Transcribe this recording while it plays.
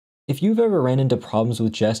If you've ever ran into problems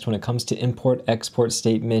with Jest when it comes to import-export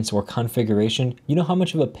statements or configuration, you know how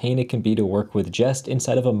much of a pain it can be to work with Jest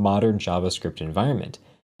inside of a modern JavaScript environment.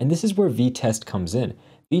 And this is where Vitest comes in.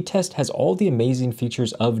 Vitest has all the amazing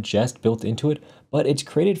features of Jest built into it, but it's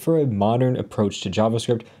created for a modern approach to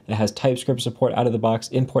JavaScript. It has TypeScript support out of the box,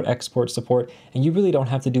 import-export support, and you really don't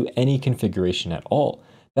have to do any configuration at all.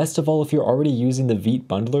 Best of all, if you're already using the Vite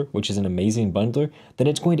bundler, which is an amazing bundler, then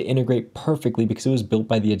it's going to integrate perfectly because it was built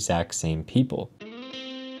by the exact same people.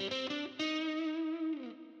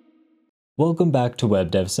 Welcome back to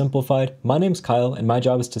Web Dev Simplified. My name's Kyle, and my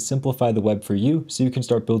job is to simplify the web for you so you can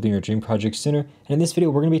start building your dream project sooner. And in this video,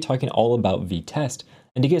 we're going to be talking all about Vitest.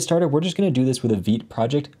 And to get started, we're just going to do this with a Vite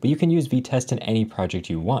project, but you can use Vitest in any project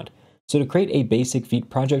you want. So to create a basic Vite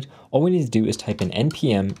project, all we need to do is type in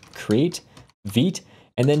npm create Vite,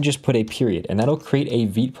 and then just put a period, and that'll create a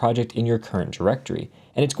Vite project in your current directory.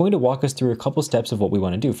 And it's going to walk us through a couple steps of what we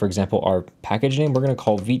want to do. For example, our package name, we're going to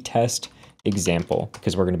call Vitest example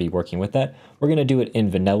because we're going to be working with that. We're going to do it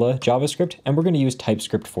in vanilla JavaScript, and we're going to use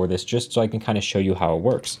TypeScript for this just so I can kind of show you how it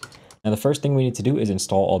works. Now, the first thing we need to do is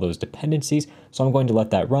install all those dependencies. So I'm going to let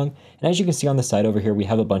that run. And as you can see on the side over here, we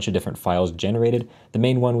have a bunch of different files generated. The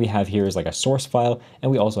main one we have here is like a source file, and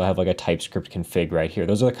we also have like a TypeScript config right here.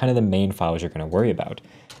 Those are kind of the main files you're going to worry about.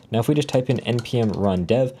 Now, if we just type in npm run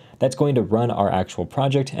dev, that's going to run our actual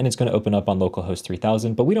project, and it's going to open up on localhost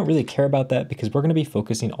 3000, but we don't really care about that because we're going to be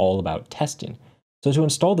focusing all about testing. So to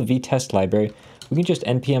install the Vitest library, we can just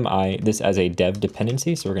npm I this as a dev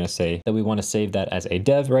dependency. So we're going to say that we want to save that as a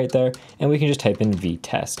dev right there, and we can just type in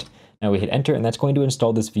Vitest. Now we hit enter, and that's going to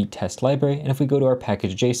install this Vitest library. And if we go to our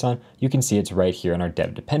package.json, you can see it's right here in our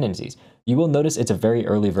dev dependencies. You will notice it's a very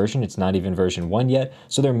early version. It's not even version 1 yet.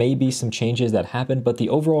 So there may be some changes that happen, but the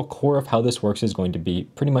overall core of how this works is going to be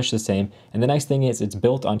pretty much the same. And the nice thing is it's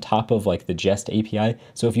built on top of like the Jest API.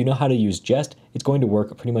 So if you know how to use Jest, it's going to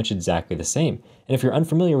work pretty much exactly the same. And if you're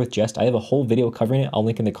unfamiliar with Jest, I have a whole video covering it. I'll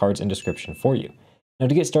link in the cards and description for you. Now,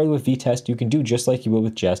 to get started with Vitest, you can do just like you would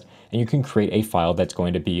with Jest, and you can create a file that's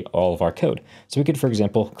going to be all of our code. So we could, for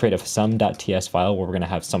example, create a sum.ts file where we're going to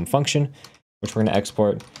have some function, which we're going to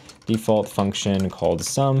export default function called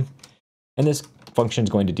sum. And this function is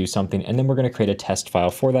going to do something, and then we're going to create a test file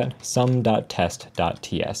for that,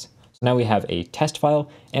 sum.test.ts. So now we have a test file,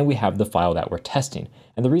 and we have the file that we're testing.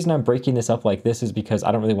 And the reason I'm breaking this up like this is because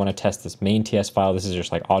I don't really want to test this main TS file. This is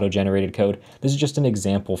just like auto-generated code. This is just an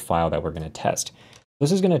example file that we're going to test.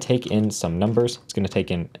 This is going to take in some numbers. It's going to take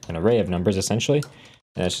in an array of numbers, essentially.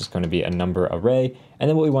 And it's just going to be a number array. And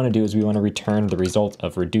then what we want to do is we want to return the result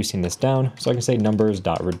of reducing this down. So I can say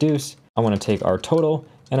numbers.reduce. I want to take our total,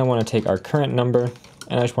 and I want to take our current number,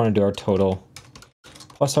 and I just want to do our total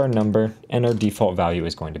plus our number, and our default value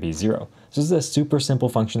is going to be 0. So this is a super simple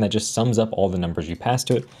function that just sums up all the numbers you pass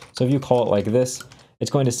to it. So if you call it like this,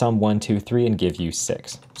 it's going to sum 1, 2, 3 and give you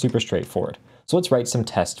 6. Super straightforward. So let's write some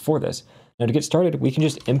tests for this. Now to get started, we can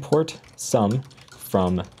just import sum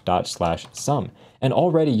from /sum. And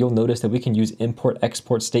already you'll notice that we can use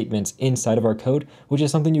import-export statements inside of our code, which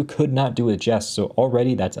is something you could not do with Jest. So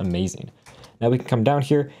already that's amazing. Now we can come down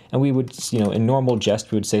here and we would, in normal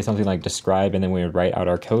Jest, we would say something like describe, and then we would write out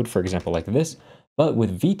our code, for example, like this. But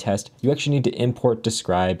with Vitest, you actually need to import,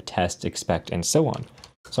 describe, test, expect, and so on.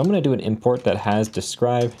 So I'm going to do an import that has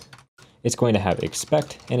describe, it's going to have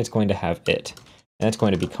expect, and it's going to have it. And that's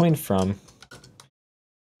going to be coming from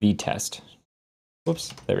Vitest.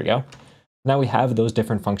 Whoops, there we go. Now we have those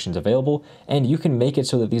different functions available, and you can make it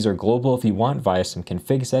so that these are global if you want via some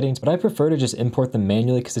config settings, but I prefer to just import them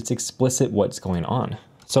manually because it's explicit what's going on.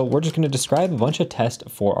 So we're just going to describe a bunch of tests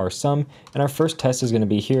for our sum, and our first test is going to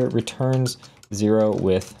be here, returns 0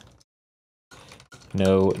 with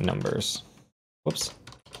no numbers. Whoops.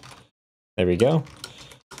 There we go.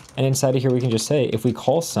 And inside of here, we can just say, if we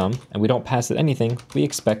call sum and we don't pass it anything, we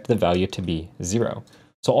expect the value to be 0.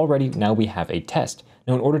 So already now we have a test.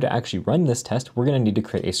 Now, in order to actually run this test, we're going to need to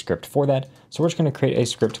create a script for that. So we're just going to create a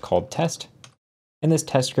script called test. And this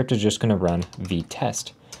test script is just going to run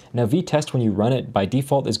Vitest. Now, Vitest, when you run it, by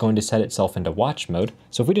default, is going to set itself into watch mode.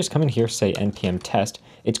 So if we just come in here, say npm test,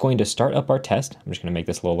 it's going to start up our test. I'm just going to make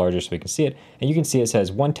this a little larger so we can see it. And you can see it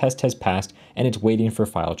says one test has passed, and it's waiting for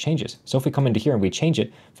file changes. So if we come into here and we change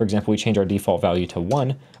it, for example, we change our default value to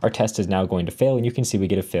 1, our test is now going to fail, and you can see we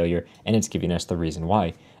get a failure, and it's giving us the reason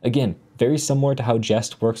why. Again, very similar to how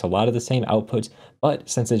Jest works, a lot of the same outputs, but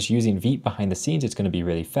since it's using Vite behind the scenes, it's going to be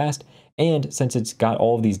really fast. And since it's got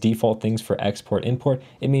all of these default things for export import,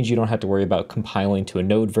 it means you don't have to worry about compiling to a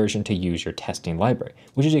node version to use your testing library,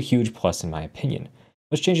 which is a huge plus in my opinion.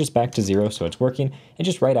 Let's change this back to 0 so it's working, and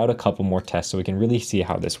just write out a couple more tests so we can really see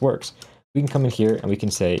how this works. we can come in here and we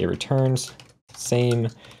can say it returns same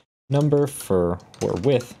number for or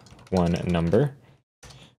with one number.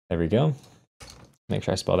 There we go. Make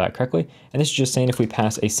sure I spell that correctly. And this is just saying if we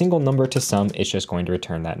pass a single number to sum, it's just going to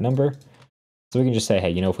return that number. So we can just say,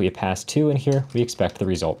 hey, if we pass 2 in here, we expect the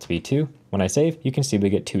result to be 2. When I save, you can see we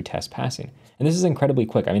get 2 tests passing. And this is incredibly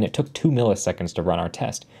quick. I mean, it took 2 milliseconds to run our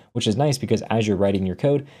test, which is nice because as you're writing your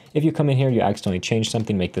code, if you come in here, you accidentally change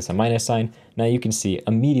something, make this a minus sign, now you can see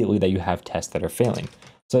immediately that you have tests that are failing.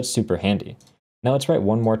 So it's super handy. Now let's write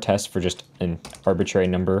one more test for just an arbitrary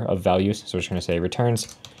number of values. So we're just going to say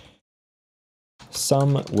returns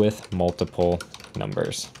sum with multiple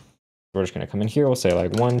numbers. We're just going to come in here, we'll say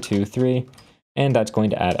like 1, 2, 3, and that's going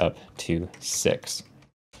to add up to 6.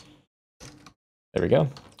 There we go.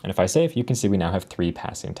 And if I save, you can see we now have 3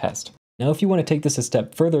 passing tests. Now, if you want to take this a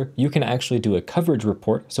step further, you can actually do a coverage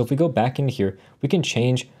report. So if we go back in here, we can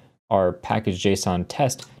change our package.json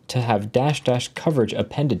test to have -- coverage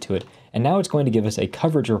appended to it. And now it's going to give us a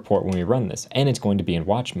coverage report when we run this, and it's going to be in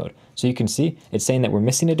watch mode. So you can see it's saying that we're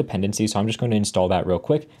missing a dependency, so I'm just going to install that real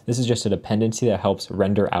quick. This is just a dependency that helps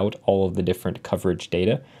render out all of the different coverage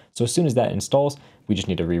data. So as soon as that installs, we just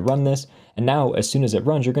need to rerun this. And now as soon as it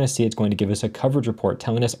runs, you're going to see it's going to give us a coverage report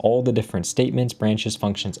telling us all the different statements, branches,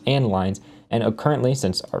 functions, and lines. And currently,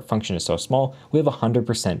 since our function is so small, we have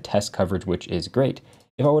 100% test coverage, which is great.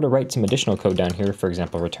 If I were to write some additional code down here, for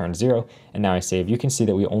example, return 0, and now I save, you can see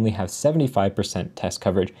that we only have 75% test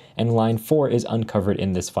coverage, and line 4 is uncovered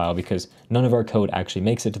in this file because none of our code actually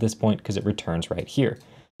makes it to this point because it returns right here.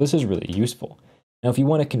 This is really useful. Now, if you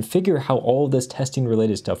want to configure how all of this testing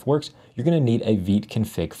related stuff works, you're going to need a Vite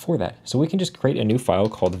config for that. So we can just create a new file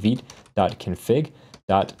called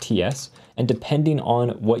vite.config.ts. And depending on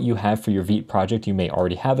what you have for your Vite project, you may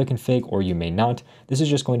already have a config or you may not. This is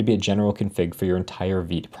just going to be a general config for your entire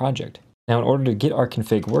Vite project. Now, in order to get our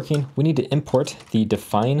config working, we need to import the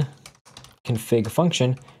define config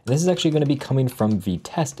function. This is actually going to be coming from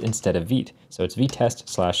Vitest instead of Vite. So it's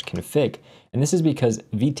vitest/config. And this is because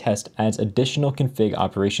Vitest adds additional config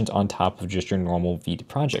operations on top of just your normal Vite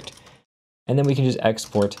project. And then we can just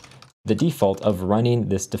export the default of running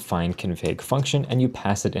this define config function, and you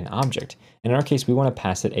pass it an object. And in our case, we want to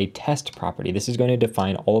pass it a test property. This is going to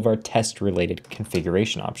define all of our test related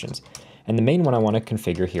configuration options. And the main one I want to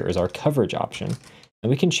configure here is our coverage option. And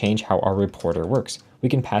we can change how our reporter works. We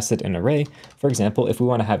can pass it an array. For example, if we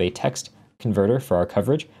want to have a text converter for our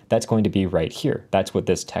coverage, that's going to be right here. That's what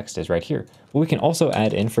this text is right here. But we can also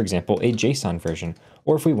add in, for example, a JSON version,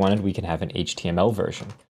 or if we wanted, we can have an HTML version.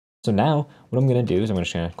 So now what I'm going to do is I'm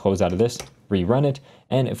just going to close out of this, rerun it,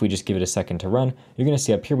 and if we just give it a second to run, you're going to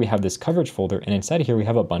see up here we have this coverage folder, and inside of here we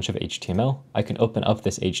have a bunch of HTML. I can open up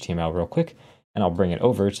this HTML real quick, and I'll bring it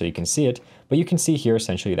over so you can see it. But you can see here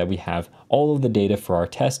essentially that we have all of the data for our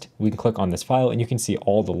test. We can click on this file and you can see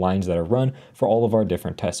all the lines that are run for all of our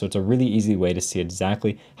different tests. So it's a really easy way to see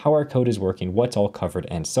exactly how our code is working, what's all covered,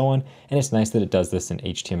 and so on. And it's nice that it does this in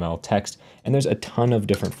HTML text. And there's a ton of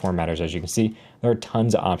different formatters. As you can see, there are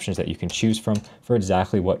tons of options that you can choose from for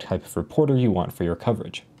exactly what type of reporter you want for your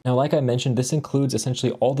coverage. Now, like I mentioned, this includes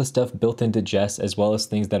essentially all the stuff built into Jest as well as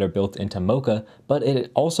things that are built into Mocha, but it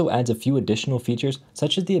also adds a few additional features,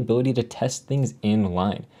 such as the ability to test things in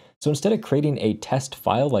line. So instead of creating a test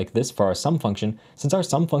file like this for our sum function, since our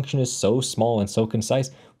sum function is so small and so concise,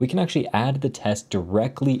 we can actually add the test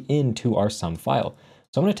directly into our sum file.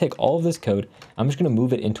 So I'm going to take all of this code, I'm just going to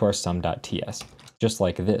move it into our sum.ts, just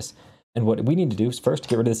like this. And what we need to do is first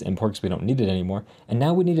get rid of this import because we don't need it anymore. And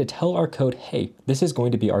now we need to tell our code, hey, this is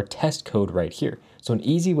going to be our test code right here. So an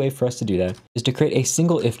easy way for us to do that is to create a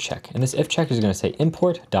single if check. And this if check is going to say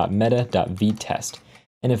import.meta.vitest.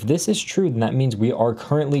 And if this is true, then that means we are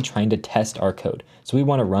currently trying to test our code. So we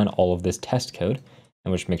want to run all of this test code,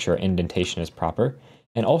 and which make sure our indentation is proper.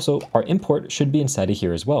 And also our import should be inside of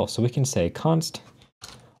here as well. So we can say const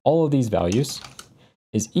all of these values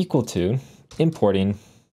is equal to importing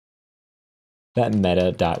that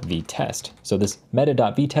meta.vitest. So this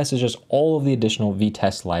meta.vitest is just all of the additional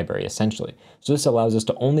Vitest library, essentially. So this allows us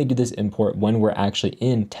to only do this import when we're actually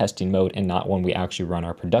in testing mode and not when we actually run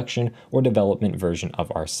our production or development version of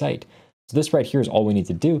our site. So this right here is all we need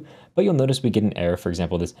to do, but you'll notice we get an error. For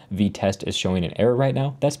example, this Vitest is showing an error right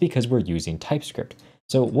now. That's because we're using TypeScript.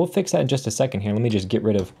 So we'll fix that in just a second here. Let me just get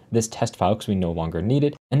rid of this test file because we no longer need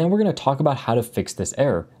it. And then we're going to talk about how to fix this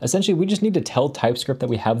error. Essentially, we just need to tell TypeScript that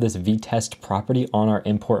we have this Vitest property on our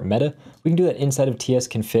import meta. We can do that inside of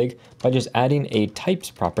tsconfig by just adding a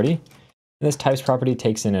types property. And this types property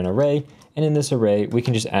takes in an array. And in this array, we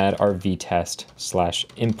can just add our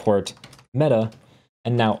Vitest/import meta.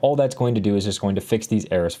 And now all that's going to do is just going to fix these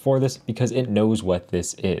errors for this because it knows what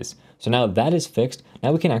this is. So now that is fixed.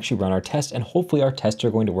 Now we can actually run our test, and hopefully our tests are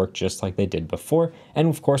going to work just like they did before. And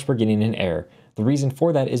of course, we're getting an error. The reason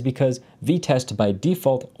for that is because Vitest by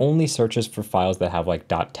default only searches for files that have like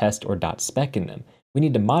 .test or .spec in them. We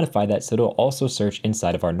need to modify that so it'll also search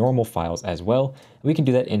inside of our normal files as well. We can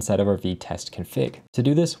do that inside of our Vitest config. To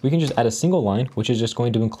do this, we can just add a single line, which is just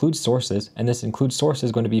going to include sources, and this include source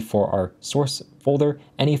is going to be for our source folder,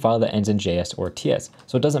 any file that ends in JS or TS.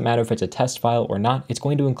 So it doesn't matter if it's a test file or not, it's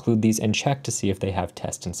going to include these and check to see if they have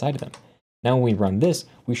test inside of them. Now when we run this,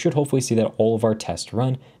 we should hopefully see that all of our tests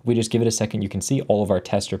run. If we just give it a second, you can see all of our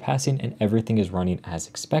tests are passing and everything is running as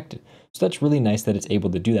expected. So that's really nice that it's able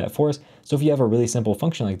to do that for us. So if you have a really simple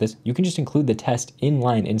function like this, you can just include the test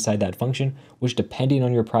inline inside that function, which depending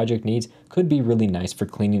on your project needs, could be really nice for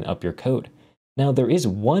cleaning up your code. Now there is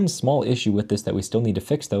one small issue with this that we still need to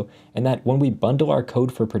fix though, and that when we bundle our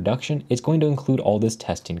code for production, it's going to include all this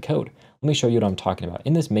testing code. Let me show you what I'm talking about.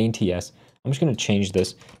 In this main TS, I'm just going to change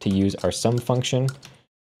this to use our sum function.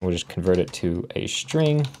 We'll just convert it to a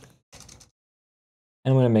string. And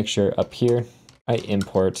I'm going to make sure up here, I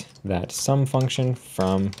import that sum function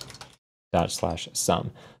from /sum.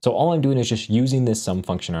 So all I'm doing is just using this sum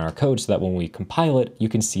function in our code so that when we compile it, you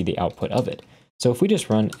can see the output of it. So if we just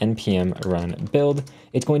run npm run build,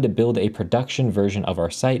 it's going to build a production version of our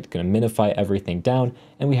site, going to minify everything down,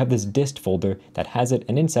 and we have this dist folder that has it,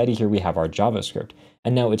 and inside of here we have our JavaScript.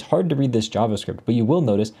 And now it's hard to read this JavaScript, but you will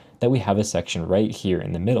notice that we have a section right here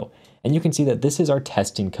in the middle. And you can see that this is our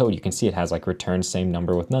testing code. You can see it has like return same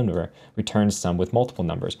number with number, returns sum with multiple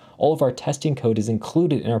numbers. All of our testing code is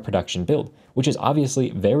included in our production build, which is obviously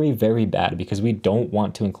very, very bad because we don't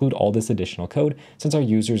want to include all this additional code since our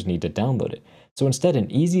users need to download it. So instead, an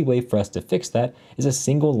easy way for us to fix that is a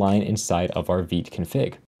single line inside of our Vite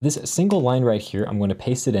config. This single line right here, I'm going to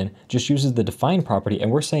paste it in, just uses the define property, and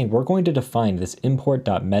we're saying we're going to define this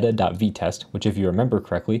import.meta.vitest, which if you remember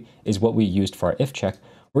correctly, is what we used for our if check.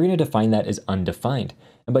 We're going to define that as undefined.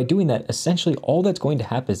 And by doing that, essentially all that's going to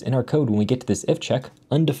happen is in our code when we get to this if check,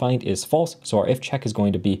 undefined is false, so our if check is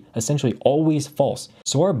going to be essentially always false.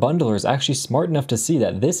 So our bundler is actually smart enough to see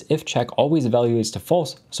that this if check always evaluates to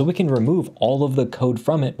false, so we can remove all of the code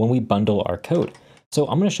from it when we bundle our code. So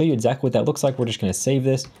I'm going to show you exactly what that looks like. We're just going to save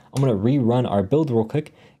this. I'm going to rerun our build real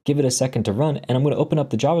quick, give it a second to run, and I'm going to open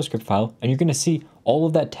up the JavaScript file, and you're going to see all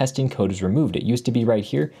of that testing code is removed. It used to be right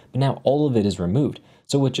here, but now all of it is removed.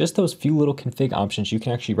 So with just those few little config options, you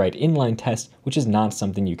can actually write inline tests, which is not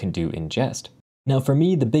something you can do in Jest. Now for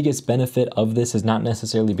me, the biggest benefit of this is not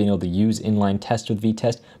necessarily being able to use inline test with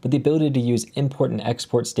Vitest, but the ability to use import and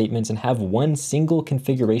export statements and have one single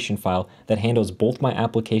configuration file that handles both my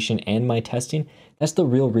application and my testing. That's the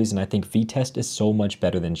real reason I think Vitest is so much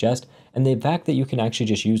better than Jest, and the fact that you can actually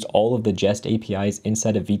just use all of the Jest APIs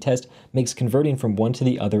inside of Vitest makes converting from one to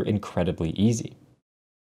the other incredibly easy.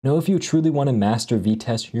 Now, if you truly want to master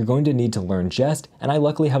Vitest, you're going to need to learn Jest, and I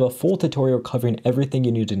luckily have a full tutorial covering everything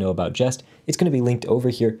you need to know about Jest. It's going to be linked over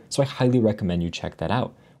here, so I highly recommend you check that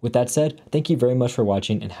out. With that said, thank you very much for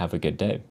watching and have a good day.